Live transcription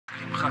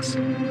us.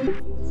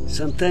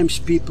 Sometimes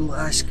people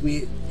ask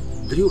me,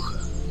 Drюха,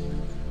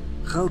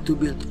 how to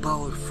build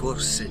power for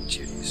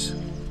centuries.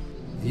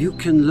 You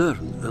can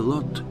learn a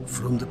lot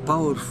from the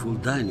powerful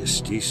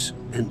dynasties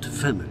and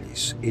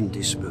families in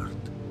this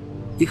world.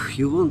 If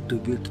you want to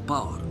build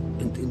power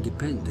and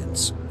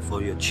independence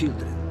for your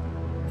children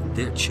and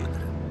their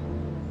children,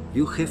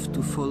 you have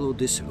to follow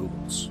these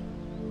rules.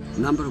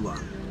 Number 1,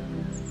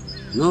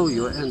 know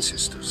your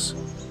ancestors,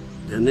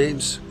 their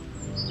names,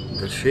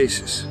 their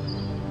faces,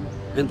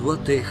 and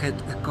what they had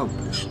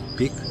accomplished,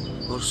 big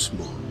or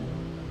small.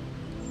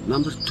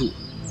 Number 2,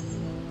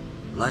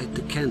 light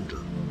a candle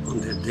on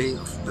their day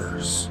of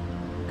birth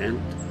and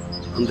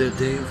on their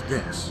day of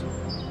death.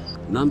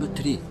 Number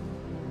 3,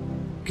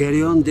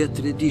 carry on their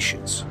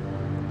traditions.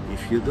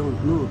 If you don't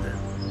know them,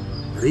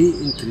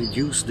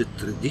 reintroduce the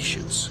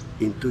traditions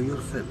into your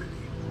family.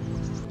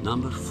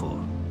 Number 4,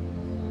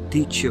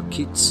 teach your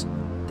kids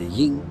the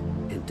yin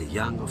and the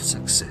yang of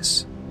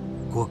success,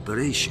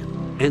 cooperation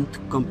and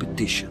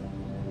competition,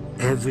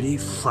 every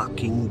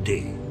fucking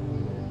day.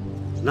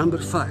 Number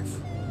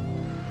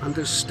 5,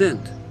 understand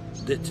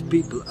that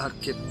people are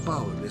kept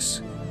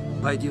powerless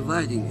by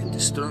dividing and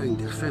destroying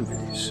their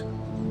families.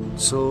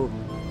 So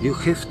you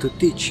have to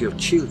teach your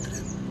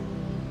children,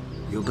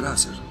 your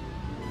brother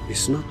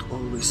is not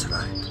always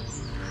right,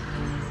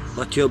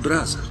 but your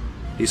brother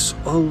is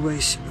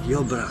always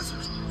your brother.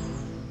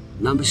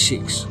 Number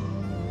 6,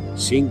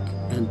 think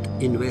and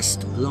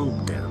invest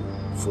long term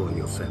for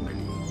your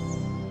family.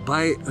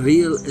 Buy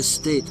real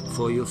estate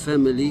for your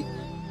family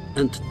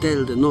and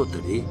tell the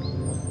notary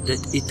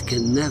that it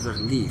can never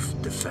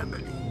leave the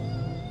family.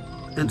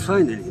 And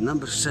finally,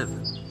 number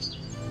 7,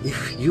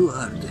 if you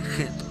are the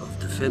head of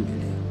the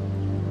family,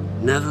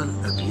 never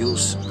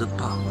abuse the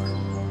power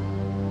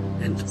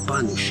and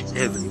punish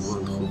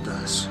everyone who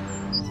does.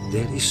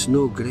 There is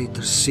no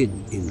greater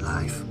sin in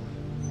life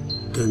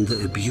than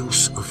the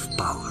abuse of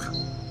power.